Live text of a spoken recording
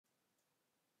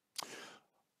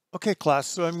Okay, class,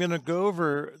 so I'm going to go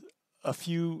over a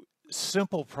few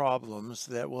simple problems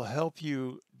that will help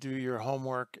you do your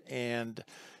homework and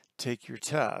take your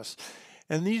test.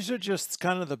 And these are just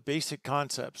kind of the basic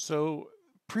concepts. So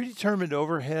predetermined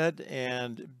overhead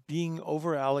and being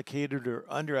over allocated or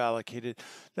under allocated,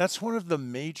 that's one of the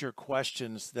major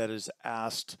questions that is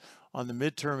asked on the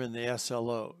midterm and the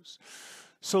SLOs.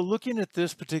 So looking at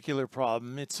this particular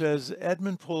problem, it says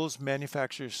Edmund Pools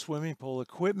manufactures swimming pool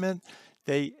equipment.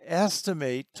 They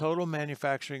estimate total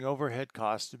manufacturing overhead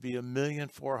costs to be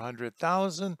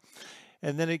 $1,400,000,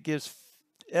 and then it gives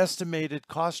estimated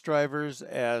cost drivers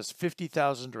as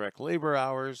 50,000 direct labor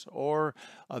hours or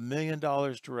 $1 million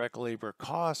direct labor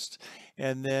cost,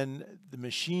 and then the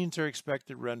machines are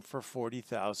expected to run for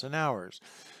 40,000 hours.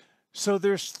 So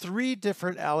there's three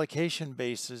different allocation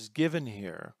bases given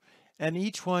here, and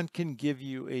each one can give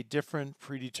you a different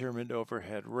predetermined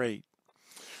overhead rate.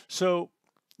 So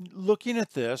looking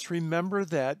at this, remember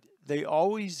that they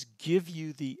always give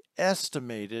you the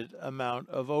estimated amount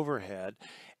of overhead,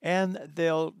 and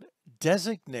they'll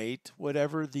designate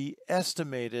whatever the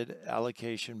estimated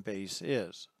allocation base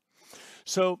is.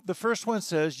 So the first one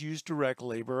says use direct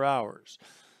labor hours.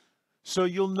 So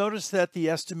you'll notice that the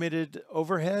estimated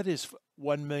overhead is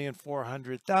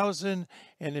 1,400,000,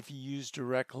 and if you use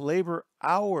direct labor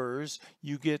hours,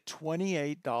 you get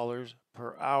 $28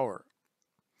 per hour.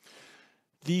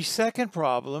 The second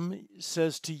problem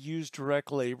says to use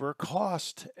direct labor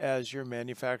cost as your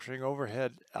manufacturing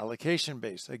overhead allocation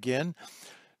base. Again,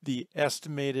 the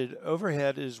estimated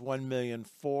overhead is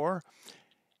 1,400,000,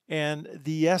 and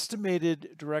the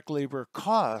estimated direct labor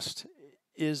cost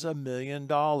is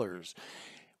 $1,000,000.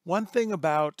 One thing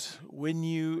about when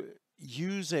you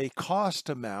use a cost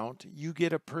amount, you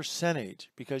get a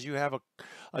percentage because you have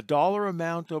a dollar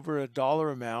amount over a dollar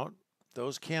amount.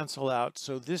 Those cancel out.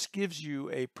 So this gives you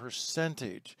a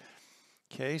percentage.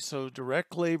 Okay, so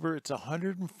direct labor, it's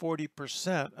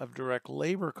 140% of direct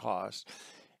labor cost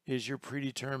is your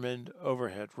predetermined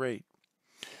overhead rate.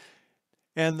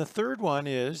 And the third one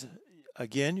is,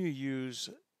 again, you use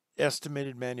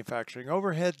estimated manufacturing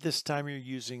overhead. This time you're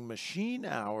using machine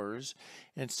hours.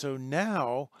 And so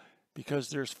now, because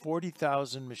there's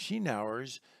 40,000 machine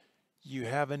hours, you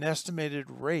have an estimated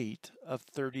rate of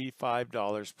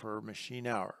 $35 per machine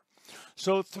hour.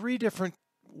 So three different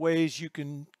ways you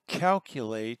can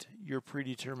calculate your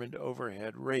predetermined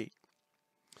overhead rate.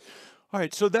 All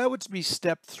right, so that would be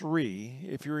step three.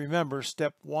 If you remember,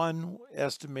 step one,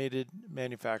 estimated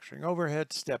manufacturing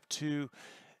overhead. Step two,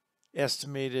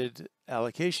 estimated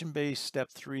allocation base.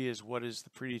 Step three is what is the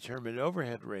predetermined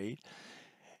overhead rate.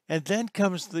 And then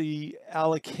comes the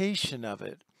allocation of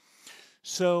it.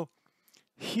 So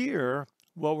here,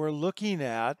 what we're looking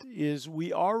at is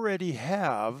we already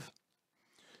have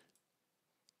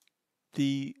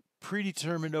the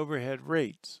predetermined overhead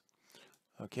rates.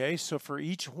 Okay, so for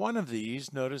each one of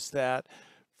these, notice that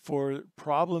for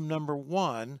problem number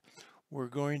one, we're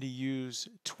going to use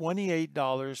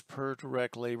 $28 per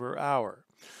direct labor hour.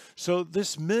 So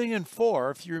this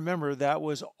 1,400,000, if you remember, that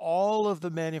was all of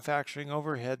the manufacturing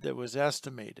overhead that was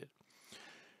estimated.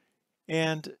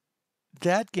 And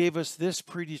that gave us this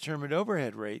predetermined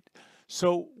overhead rate.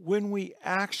 So when we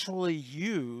actually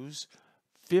use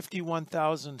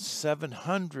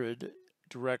 51,700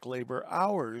 direct labor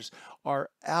hours, our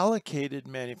allocated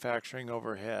manufacturing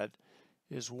overhead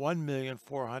is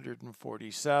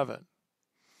 1,447,000.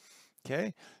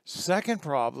 Okay. Second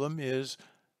problem is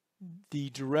the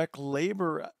direct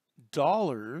labor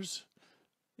dollars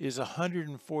is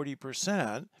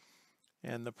 140%.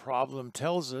 And the problem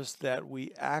tells us that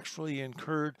we actually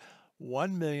incurred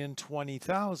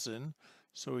 1,020,000.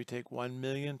 So we take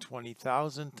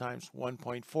 1,020,000 times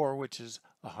 1.4, which is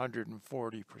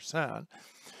 140%.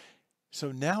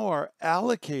 So now our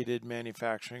allocated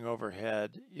manufacturing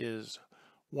overhead is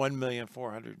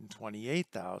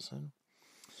 1,428,000.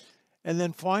 And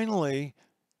then finally,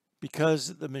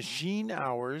 because the machine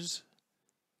hours,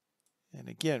 and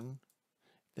again,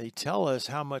 they tell us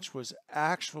how much was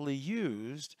actually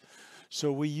used.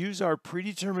 So we use our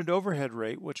predetermined overhead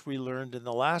rate, which we learned in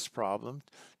the last problem,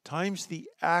 times the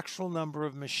actual number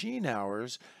of machine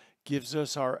hours gives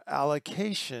us our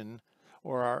allocation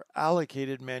or our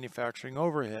allocated manufacturing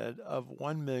overhead of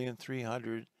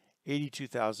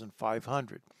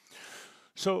 1,382,500.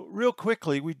 So real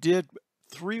quickly, we did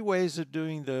three ways of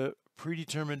doing the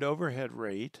predetermined overhead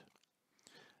rate.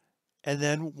 And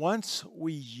then once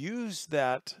we use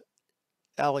that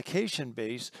allocation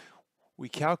base, we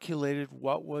calculated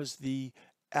what was the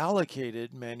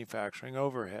allocated manufacturing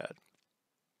overhead.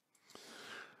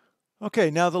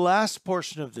 Okay, now the last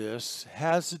portion of this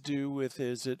has to do with,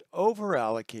 is it over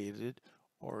allocated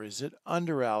or is it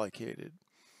under allocated?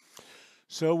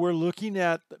 So we're looking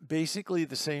at basically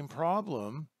the same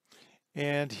problem,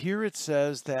 and here it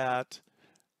says that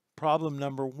problem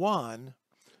number one,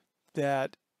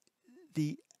 that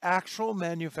the actual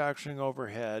manufacturing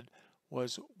overhead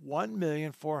was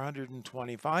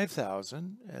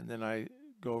 $1,425,000, and then I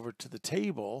go over to the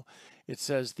table, it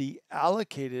says the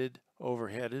allocated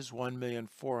overhead is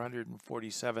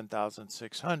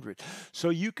 $1,447,600.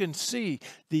 So you can see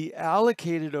the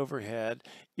allocated overhead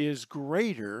is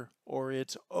greater, or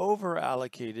it's over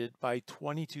allocated by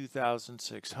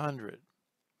 22,600.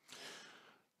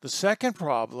 The second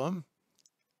problem,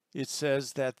 it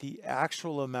says that the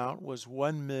actual amount was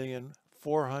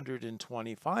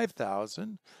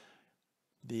 $1,425,000.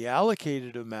 The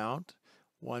allocated amount,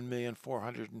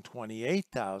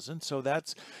 $1,428,000. So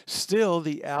that's still,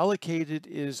 the allocated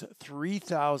is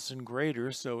 3,000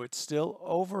 greater, so it's still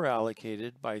over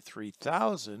allocated by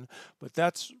 3,000, but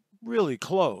that's really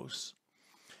close.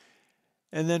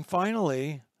 And then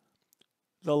finally,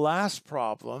 the last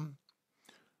problem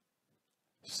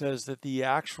says that the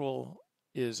actual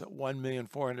is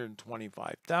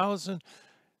 1,425,000,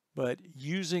 but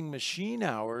using machine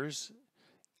hours,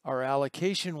 our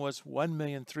allocation was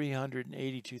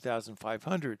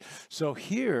 1,382,500. So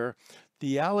here,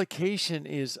 the allocation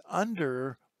is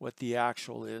under what the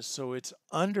actual is, so it's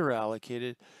under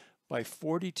allocated by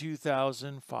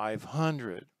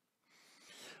 42,500.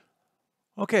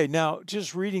 Okay, now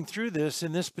just reading through this,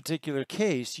 in this particular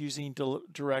case, using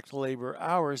direct labor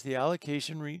hours, the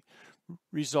allocation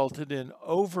resulted in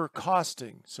over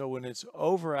costing. So when it's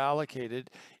over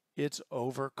allocated, it's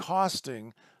over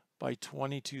costing by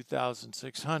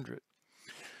 22,600.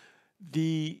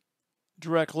 The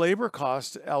direct labor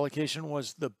cost allocation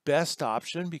was the best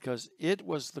option because it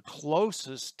was the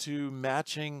closest to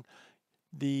matching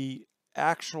the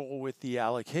actual with the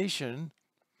allocation,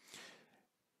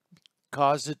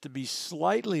 caused it to be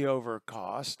slightly over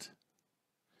cost.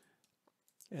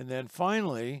 And then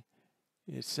finally,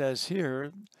 it says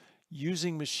here,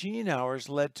 using machine hours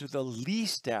led to the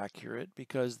least accurate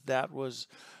because that was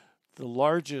the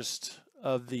largest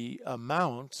of the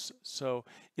amounts. So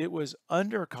it was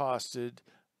undercosted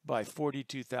by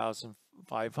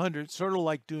 42,500, sort of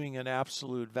like doing an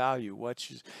absolute value,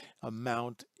 which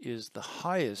amount is the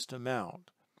highest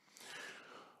amount.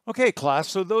 Okay, class,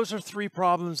 so those are three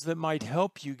problems that might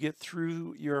help you get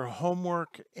through your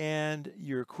homework and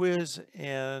your quiz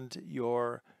and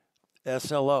your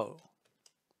SLO.